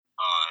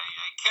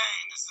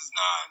Kane, this is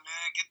 9,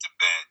 man. Get to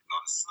bed, go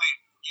to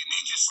sleep. You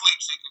need your sleep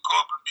so you can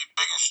go up and be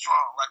big and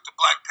strong, like the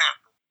Black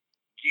Panther.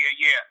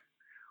 Yeah.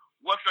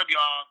 What's up,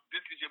 y'all?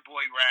 This is your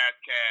boy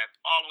Razcast,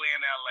 all the way in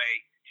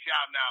LA.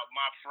 Shouting out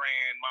my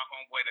friend, my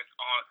homeboy that's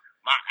on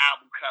my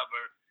album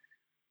cover,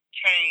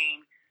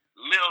 Kane,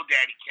 Lil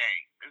Daddy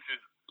Kane. This is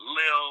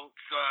Lil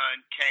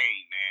Son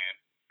Kane, man.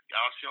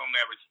 Y'all show him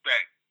that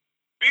respect.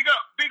 Big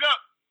up, big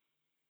up.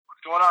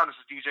 What's going on? This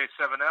is DJ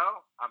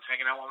 7L. I'm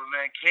hanging out with my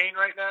man Kane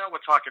right now.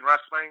 We're talking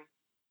wrestling,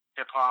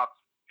 hip-hop,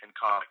 and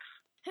comics.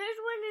 Who's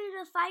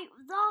winning the fight,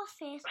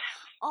 Zarface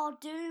or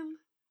Doom?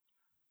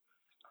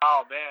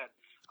 Oh, man.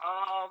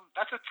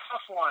 That's a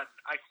tough one.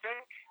 I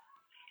think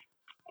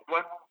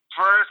when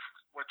first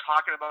we're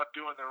talking about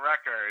doing the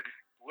record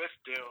with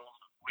Doom,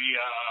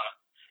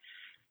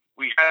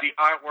 we had the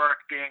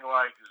artwork being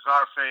like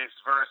Zarface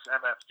versus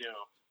MF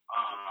Doom.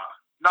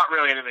 Not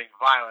really anything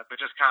violent, but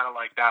just kind of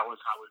like that was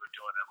how we were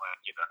doing it, like,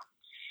 you know,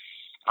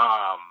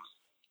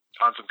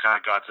 on some kind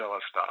of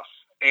Godzilla stuff.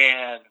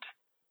 And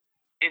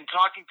in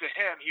talking to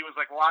him, he was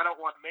like, well, I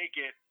don't want to make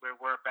it where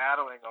we're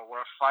battling or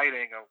we're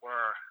fighting or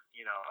we're,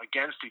 you know,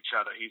 against each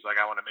other. He's like,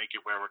 I want to make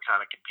it where we're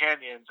kind of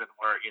companions and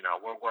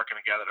we're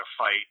working together to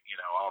fight, you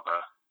know, all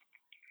the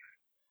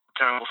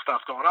terrible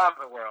stuff going on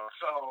in the world.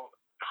 So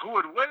who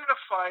would win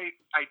the fight?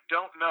 I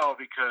don't know,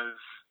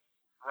 because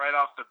right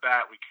off the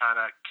bat, we kind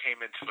of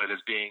came into it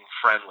as being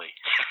friendly.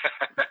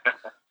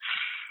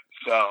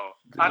 So,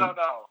 I don't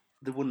know.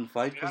 They wouldn't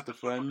fight because they're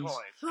friends.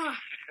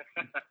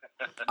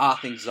 I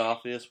think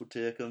Zarface would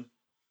take him.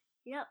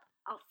 Yep,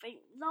 I think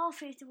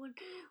Zarface would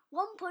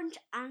one punch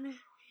and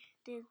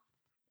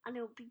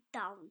it'll be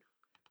down.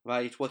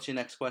 Right, what's your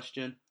next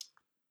question?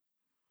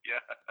 Yeah.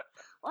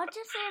 What's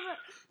your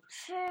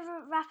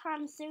favorite rapper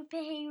and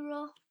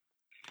superhero?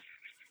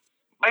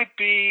 Might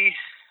be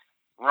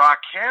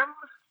Rakim,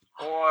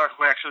 or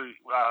who actually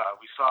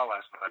we saw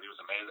last night. He was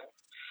amazing.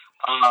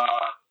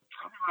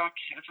 Probably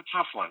Rakim. It's a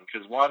tough one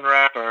because one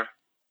rapper.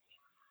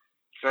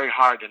 It's very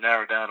hard to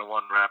narrow down to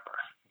one rapper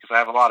because I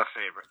have a lot of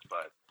favorites,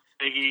 but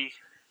Biggie.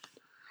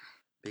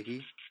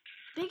 Biggie.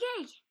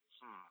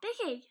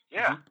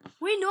 Yeah.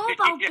 We know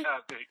about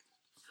Biggie.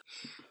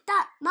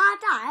 that. My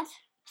dad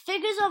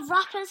figures of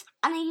rappers,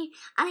 and he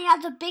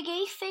has a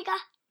Biggie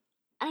figure,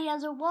 and he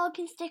has a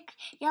walking stick,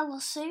 yellow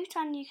suit,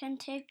 and you can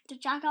take the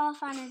jacket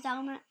off and his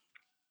helmet.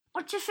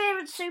 What's your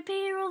favourite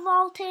superhero of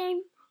all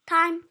time?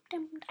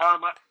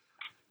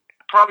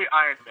 Probably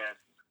Iron Man.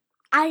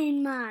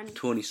 Iron Man.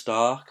 Tony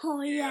Stark.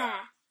 Oh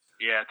yeah.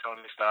 Yeah,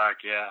 Tony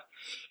Stark. Yeah.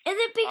 Is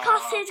it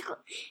because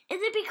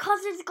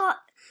he's got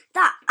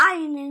that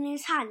iron in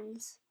his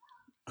hands?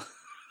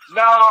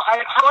 No,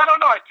 I don't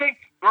know. I think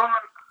growing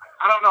up,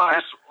 I don't know.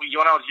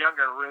 When I was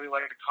younger, I really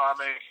liked the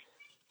comic.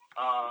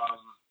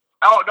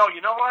 Oh no,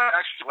 you know what?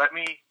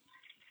 Actually,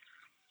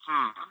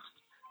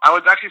 I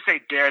would actually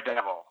say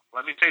Daredevil.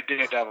 Let me say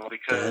Daredevil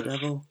because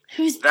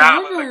Who's that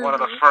Daredevil? was like one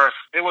of the first.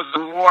 It was the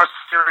more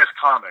serious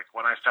comic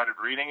when I started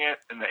reading it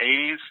in the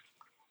 80s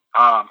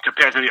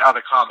compared to the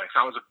other comics.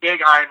 I was a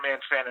big Iron Man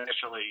fan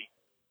initially,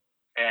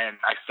 and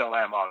I still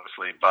am,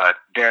 obviously, but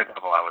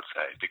Daredevil, I would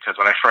say, because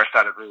when I first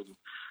started reading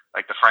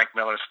like the Frank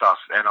Miller stuff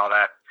and all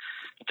that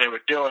they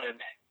were doing,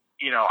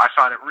 you know, I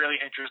found it really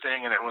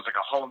interesting, and it was like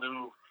a whole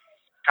new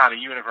kind of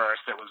universe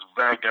that was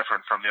very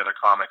different from the other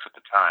comics at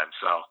the time.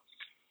 So,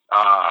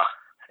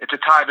 it's a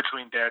tie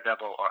between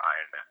Daredevil or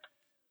Iron Man.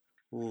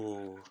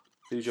 Ooh.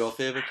 Who's your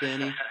favourite,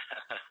 Kenny?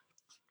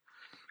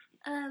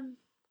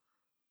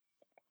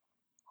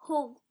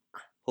 Hulk.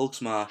 Hulk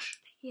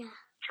smash. Yeah.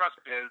 Trust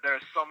me,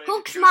 there's so many.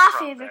 Hulk's my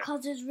favourite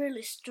because he's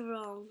really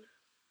strong.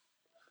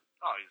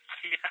 Oh,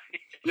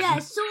 yeah,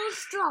 it's so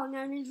strong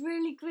and he's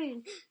really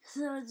green,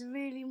 so it's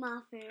really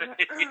my favourite.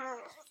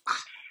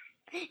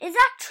 Is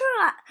that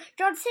true?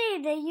 John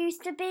Cena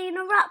used to be in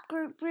a rap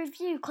group with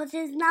you because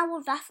he's now a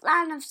wrestler,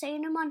 and I've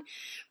seen him on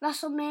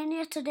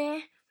WrestleMania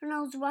today and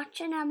I was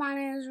watching him, and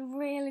he was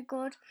really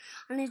good.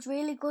 And he's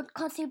really good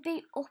because he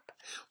beat up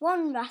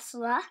one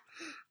wrestler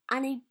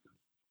and he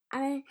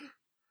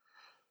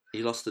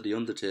lost to The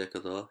Undertaker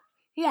though.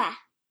 Yeah.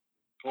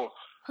 Oh.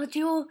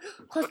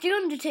 Because The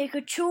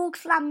Undertaker choke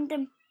slammed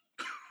him.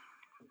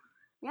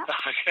 Yep.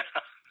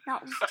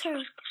 That was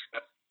true.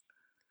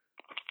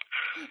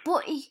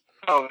 But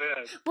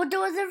there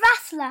was a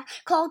wrestler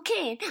called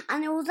Kane,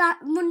 and it was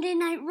at Monday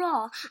Night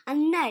Raw,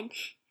 and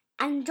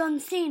John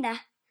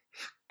Cena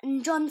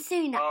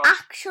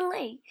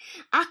actually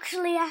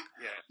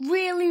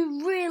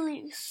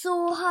really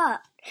so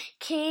hurt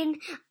Kane.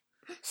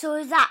 So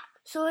is that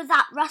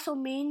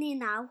WrestleMania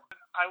now?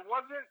 I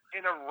wasn't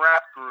in a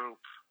rap group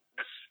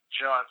with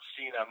John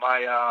Cena.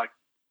 My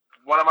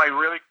one of my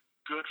really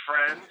good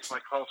friends, my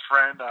close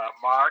friend,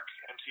 Mark,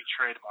 MC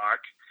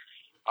Trademark,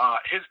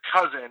 his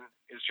cousin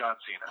is John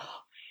Cena.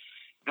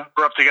 They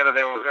grew up together.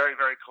 They were very,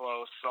 very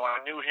close. So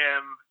I knew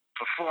him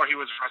before he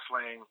was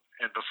wrestling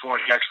and before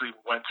he actually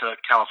went to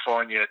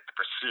California to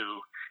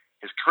pursue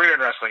his career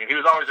in wrestling. And he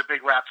was always a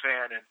big rap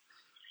fan. And,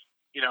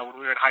 you know, when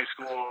we were in high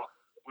school,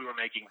 we were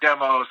making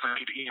demos. And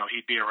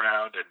he'd be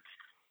around. And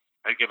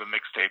I'd give him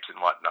mixtapes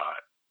and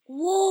whatnot.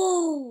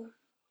 Whoa!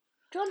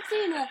 John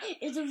Cena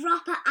is a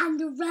rapper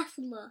and a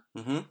wrestler.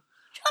 Mm-hmm.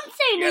 John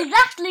Cena is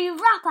actually a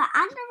rapper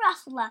and a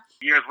wrestler.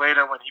 Years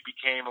later, when he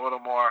became a little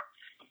more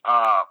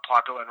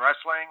popular in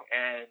wrestling,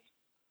 and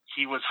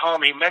he was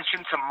home, he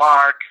mentioned to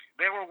Mark,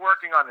 they were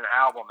working on an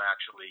album,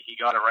 actually. He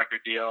got a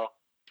record deal.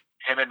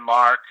 Him and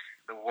Mark,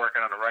 they were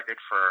working on a record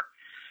for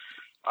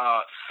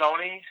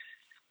Sony,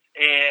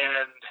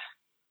 and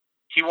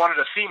he wanted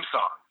a theme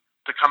song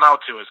to come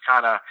out to, is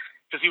kind of,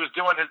 because he was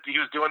doing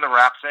the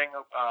rap thing,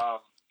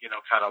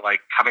 kind of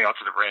like coming out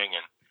to the ring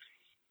and,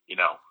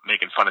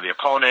 making fun of the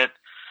opponent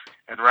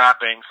and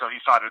rapping. So he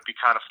thought it would be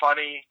kind of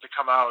funny to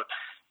come out.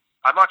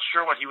 I'm not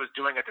sure what he was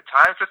doing at the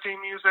time for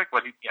theme music. I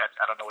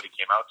don't know what he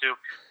came out to.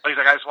 But he's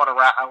like, I just want to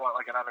rap. I want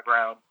like an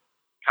underground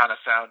kind of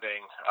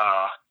sounding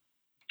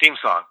theme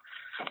song.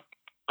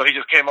 But he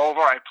just came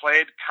over. I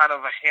played kind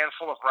of a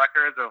handful of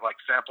records of like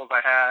samples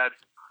I had,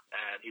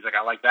 and he's like,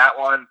 I like that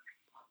one.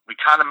 We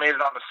kind of made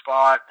it on the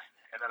spot,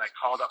 and then I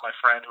called up my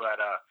friend who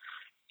had a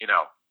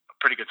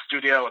pretty good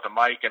studio with a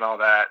mic and all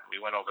that.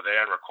 We went over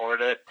there and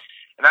recorded it,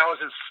 and that was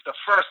the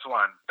first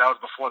one. That was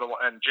before the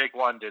one, and Jake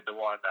One did the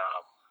one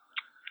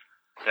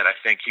that I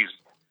think he's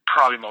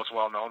probably most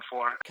well known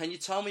for. Can you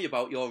tell me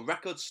about your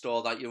record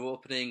store that you're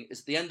opening? Is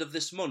it the end of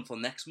this month or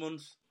next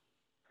month?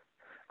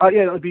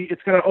 Yeah,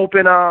 it's going to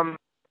open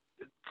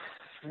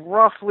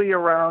roughly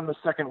around the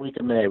second week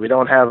of May. We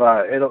don't have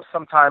it'll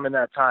sometime in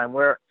that time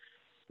where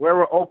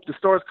we're open. The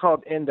store is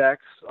called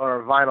Index,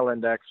 or Vinyl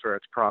Index for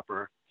its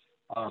proper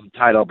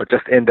title, but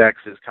just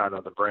Index is kind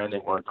of the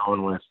branding we're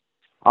going with.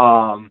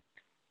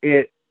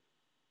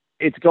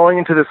 It's going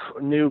into this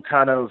new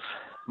kind of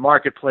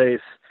marketplace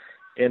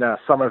in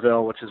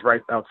Somerville, which is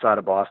right outside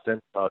of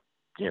Boston, about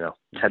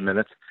 10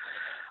 minutes.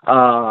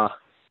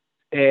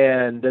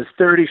 And there's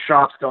 30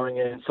 shops going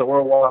in, so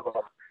we're one of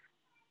them.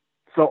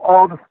 So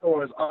all the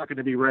stores aren't going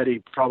to be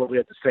ready probably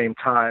at the same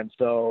time.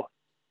 So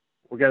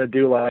we're going to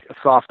do like a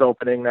soft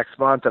opening next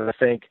month, and I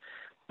think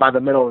by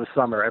the middle of the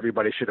summer,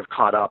 everybody should have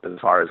caught up as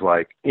far as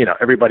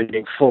everybody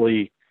being full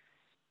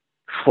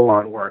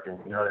on working.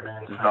 You know what I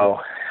mean? Mm-hmm. So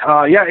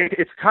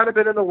it's kind of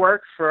been in the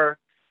works for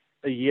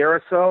a year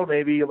or so,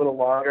 maybe a little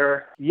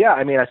longer. Yeah,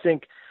 I mean, I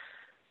think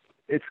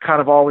it's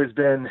kind of always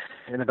been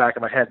in the back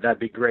of my head, that'd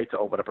be great to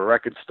open up a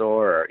record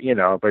store,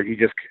 but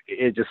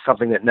it's just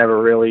something that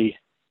never really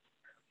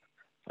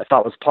I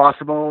thought was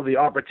possible. The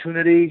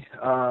opportunity,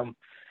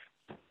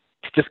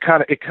 it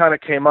kind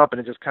of came up, and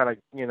it just kind of,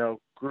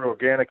 grew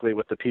organically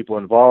with the people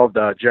involved.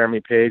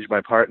 Jeremy Page,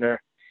 my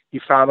partner, he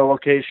found a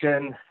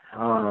location.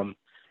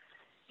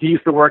 He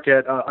used to work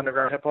at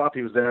Underground Hip Hop.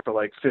 He was there for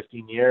like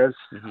 15 years.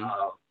 Mm-hmm.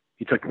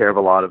 He took care of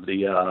a lot of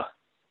the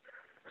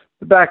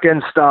back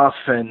end stuff,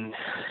 and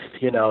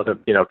kind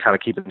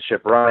of keeping the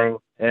ship running.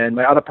 And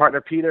my other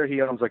partner, Peter,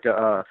 he owns like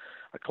a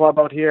club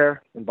out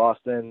here in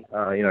Boston.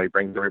 He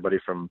brings everybody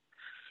from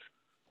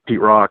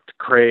Pete Rock to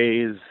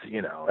Craze. He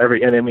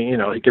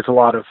gets a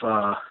lot of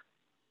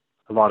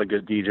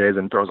good DJs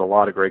and throws a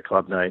lot of great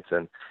club nights.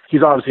 And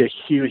he's obviously a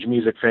huge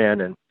music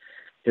fan, and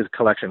his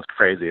collection's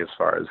crazy as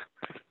far as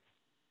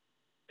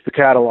the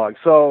catalog.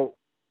 So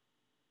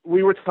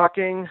we were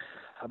talking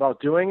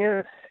about doing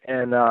it,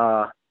 and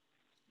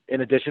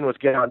in addition with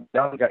Get On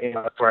Down,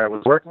 that's where I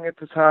was working at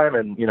the time,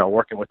 and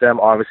working with them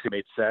obviously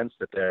made sense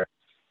that they're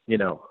a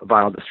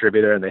vinyl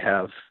distributor and they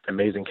have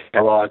amazing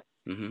catalog.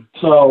 Mm-hmm.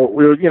 So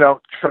we were trying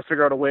to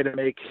figure out a way to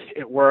make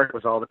it work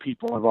with all the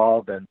people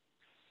involved, and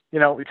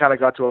we kind of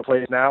got to a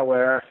place now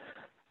where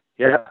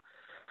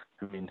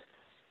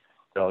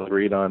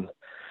agreed on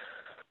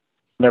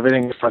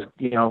everything,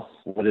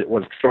 what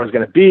the store is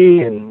going to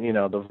be, and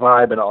the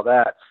vibe and all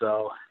that.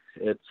 So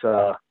it's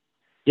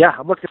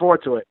I'm looking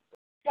forward to it.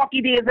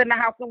 Funky D is in the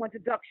house, no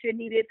introduction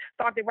needed.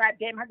 Thought the rap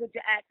game, how did you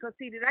act?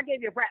 Conceited. I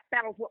gave you rap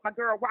battles with my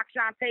girl Rock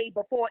Shantae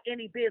before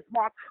any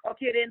Bismarck or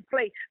Kid in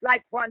play.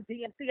 Like Run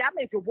DMC, I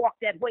made you walk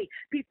that way.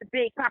 Piece of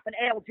Big Poppin'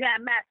 L,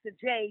 Jam Master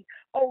J.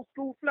 Old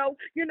school flow,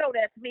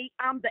 that's me.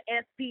 I'm the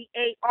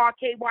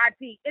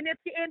SPARKYD. And if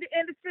you're in the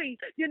industry,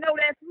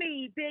 that's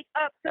me. Big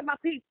up to my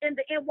peeps in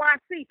the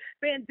NYC.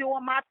 Been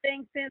doing my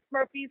thing since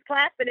Murphy's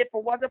class. And if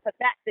it wasn't for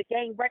that, the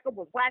game record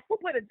was whack. We'll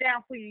put it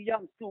down for you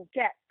young school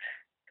cats.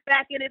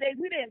 Back in the day,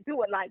 we didn't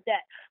do it like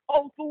that.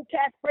 Old school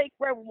cats break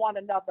bread with one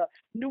another.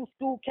 New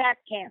school cats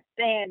can't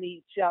stand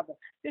each other.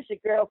 This your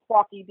girl,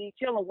 Sparky D,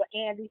 chilling with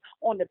Andy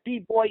on the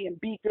B-Boy and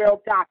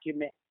B-Girl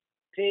document.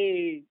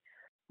 Peace.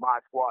 My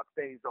squad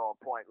stays on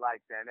point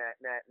like that.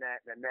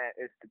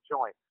 It's the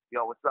joint.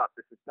 Yo, what's up?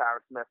 This is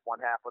Paris Smith, one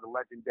half of the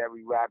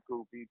legendary rap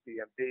group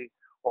BPMD,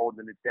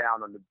 holding it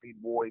down on the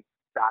B-Boy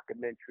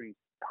documentary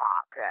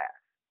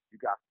podcast. You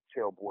got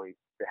Chill Boy,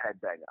 the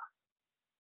headbanger.